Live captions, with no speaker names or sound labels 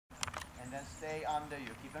stay under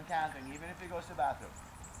you. Keep him cantering, even if he goes to the bathroom.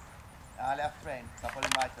 Left rein, couple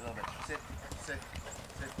him right a little bit. Sit, sit,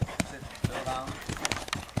 sit, sit, slow down.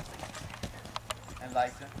 And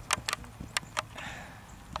lighten.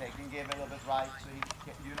 Take and give a little bit right, so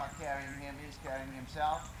you're not carrying him, he's carrying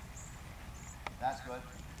himself. That's good.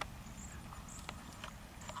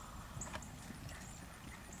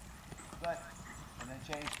 Good. And then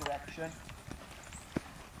change direction.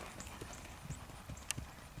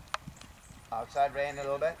 Outside rein a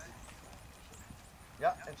little bit.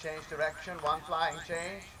 Yeah, and change direction. One flying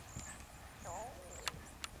change.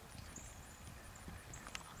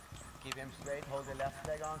 Keep him straight. Hold the left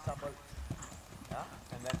leg on. Supple. Yeah,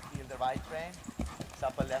 and then feel the right rein.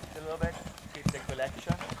 Supple left a little bit. Keep the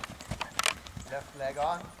collection. Left leg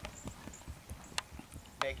on.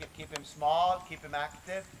 Make it. Keep him small. Keep him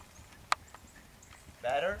active.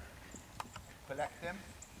 Better. Collect him.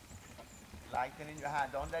 Lighten in your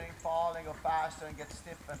hand. Don't let him fall and go faster and get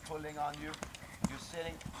stiff and pulling on you. You're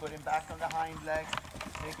sitting, put him back on the hind leg.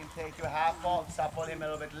 You can take your half vault, supple him a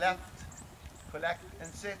little bit left. Collect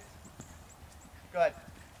and sit. Good.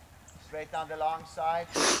 Straight down the long side.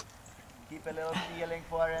 Keep a little feeling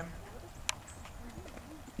for him.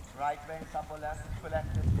 Right rein, supple left,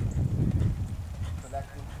 collect it.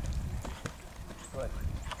 Collect it. Good.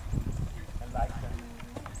 And lighten.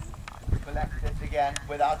 Collect it again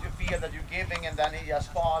without you feel that you're giving and then he's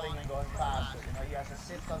just falling and going faster. You know, he has to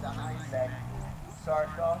sit on the hind leg.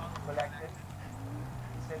 Circle, collect it.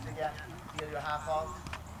 Sit again. Feel your half out.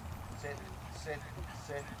 Sit, sit,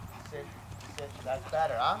 sit, sit, sit. That's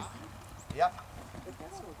better, huh? Yep.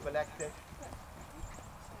 Collect it.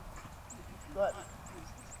 Good.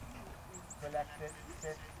 Collect it.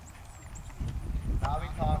 Sit. Now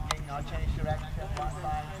we're talking. Now change direction. One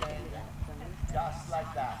line change. Just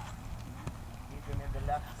like that. Keep him in the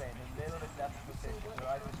left rein, a little bit left position, the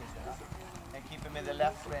right position. Huh? And keep him in the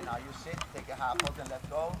left rein. Now you sit, take a half out and let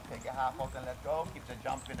go, take a half out and let go. Keep the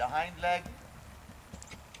jump with the hind leg.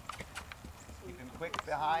 Keep him quick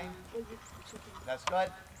behind. That's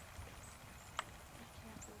good.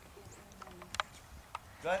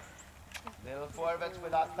 Good. Little forwards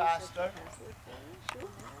without faster.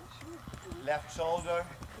 Left shoulder.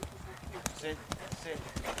 Sit, sit,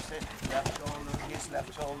 sit. Left shoulder, his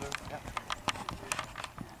left shoulder. Yeah.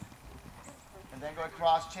 And then go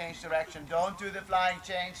across, change direction. Don't do the flying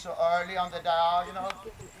change so early on the diagonal.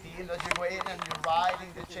 Feel that you go in and you're riding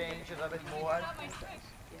the change a little bit more.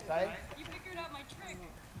 Sorry? You figured out my trick.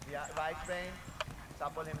 Yeah, right rein.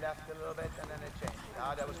 Supple him left a little bit and then a change.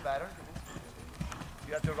 Now that was better.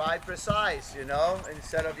 You have to ride precise, you know,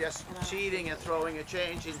 instead of just cheating and throwing a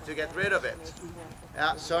change in to get rid of it.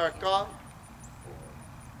 Yeah, circle.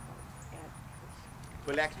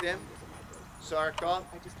 Collect him. Circle.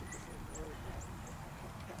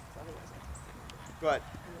 Good.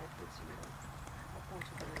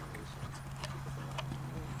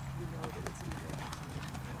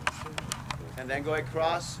 And then go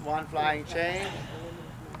across, one flying chain.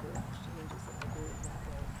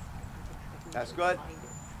 That's good.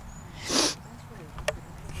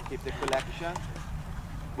 Keep the collection.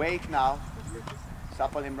 Wait now.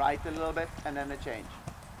 Supple him right a little bit and then a change.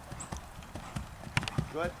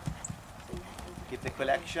 Good. Keep the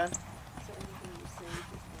collection.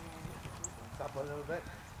 Supple a little bit.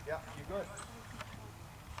 Yeah, you're good.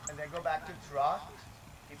 And then go back to trot.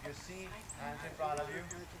 Keep your seat, hands in front of you.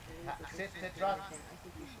 Sit to trot.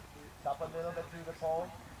 Supple a little bit through the pole.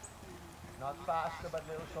 Not faster, but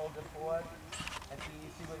little shoulder forward. And be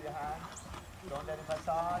easy with your hand. Don't let it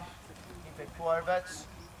massage. Keep it forwards.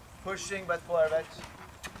 Pushing, but forwards.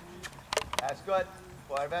 That's good.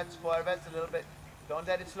 Forwards, forwards a little bit. Don't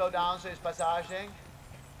let it slow down so it's massaging.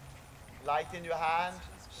 Lighten your hand.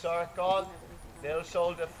 Circle. Little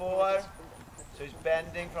shoulder forward. So he's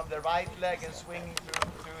bending from the right leg and swinging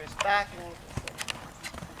through his back.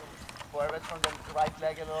 Forwards from the right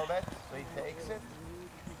leg a little bit. So he takes it.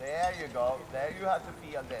 There you go. There you have to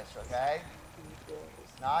feel this, okay?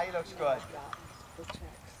 Now he looks good.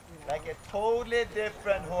 Like a totally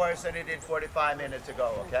different horse than he did 45 minutes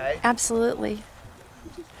ago, okay? Absolutely.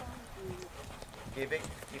 Keep him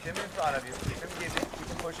in front of you. Keep him giving, keep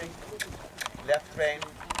him pushing. Left rein.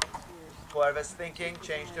 Forwards thinking,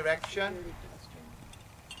 change direction.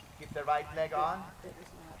 Keep the right leg on.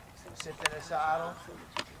 Sit in the saddle.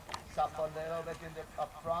 Supple a little bit in the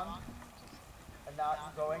up front. And now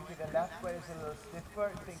going to the left where it's a little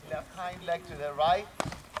stiffer. Think left hind leg to the right.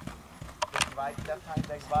 Think right, left hind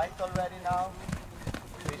leg right already now.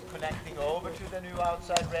 So he's connecting over to the new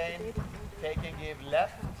outside rein. Take and give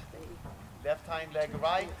left. Left hind leg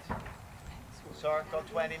right. Circle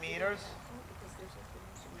 20 meters.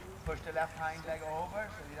 push the left hind leg over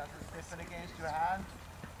so he doesn't stiffen against your hand.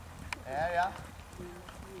 There, yeah.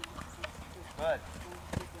 Good.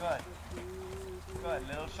 Good. Good.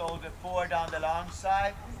 Little shoulder 4 down the long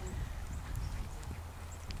side.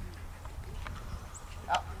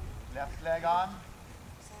 Up. Left leg on.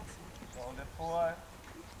 Shoulder 4.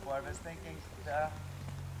 Forward thinking. There.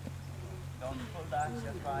 Don't pull back,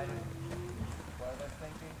 just ride it. Forward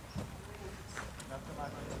thinking. Not too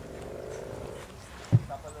much.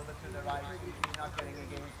 Stop a little bit to the right. You're not getting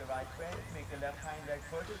against the right way. Make the left hind leg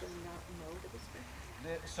push.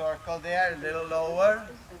 The circle there, a little lower.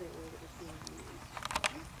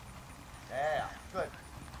 Yeah, good.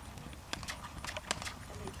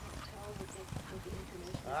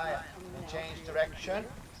 Alright, and change direction.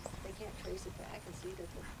 They can't trace it back and see that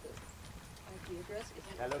the IP address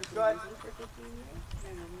is That looks good. for 15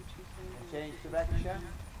 years. And change direction.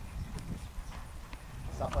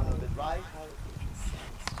 Stop a little bit right.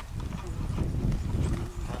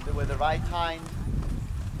 Under with the right hind.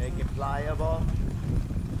 Make it pliable.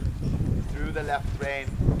 Through the left rein.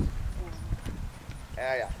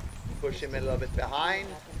 There, yeah. Push him a little bit behind.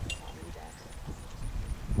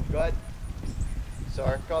 Good.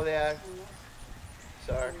 Circle there.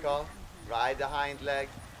 Circle. Ride the hind leg.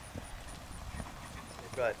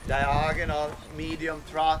 Good. Diagonal, medium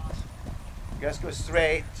trot. Just go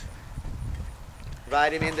straight.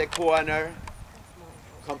 Ride him in the corner.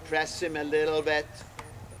 Compress him a little bit.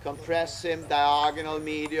 Compress him, diagonal,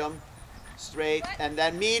 medium, straight, and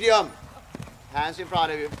then medium. Hands in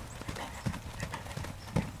front of you.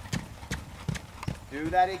 Do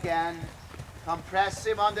that again. Compress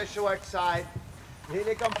him on the short side.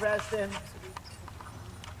 Really compress him.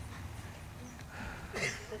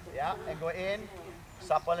 Yeah, and go in.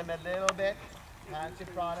 Supple him a little bit. Hands in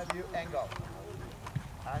front of you and go.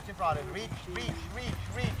 Hands in front of you. Reach, reach, reach,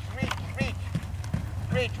 reach, reach, reach.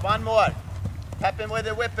 Reach, one more. Tap him with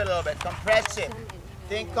the whip a little bit. Compress him.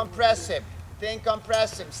 Think compress him. Think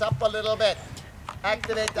compress him. Supple a little bit.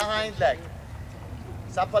 Activate the hind leg.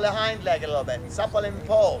 Supple the hind leg a little bit. Supple him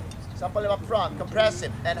pole. Supple him up front. Compress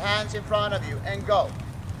him. And hands in front of you. And go.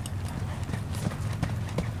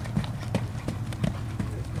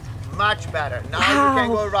 Much better. Now you can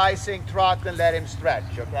go rising trot and let him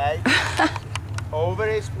stretch, okay? Over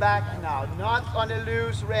his back now. Not on a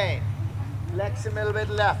loose rein. Flex him a little bit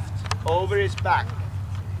left. Over his back.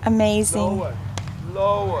 Amazing. Lower.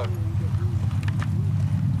 Lower.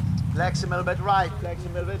 Flex him a little bit right. Flex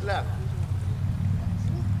him a little bit left.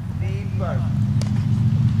 Deeper.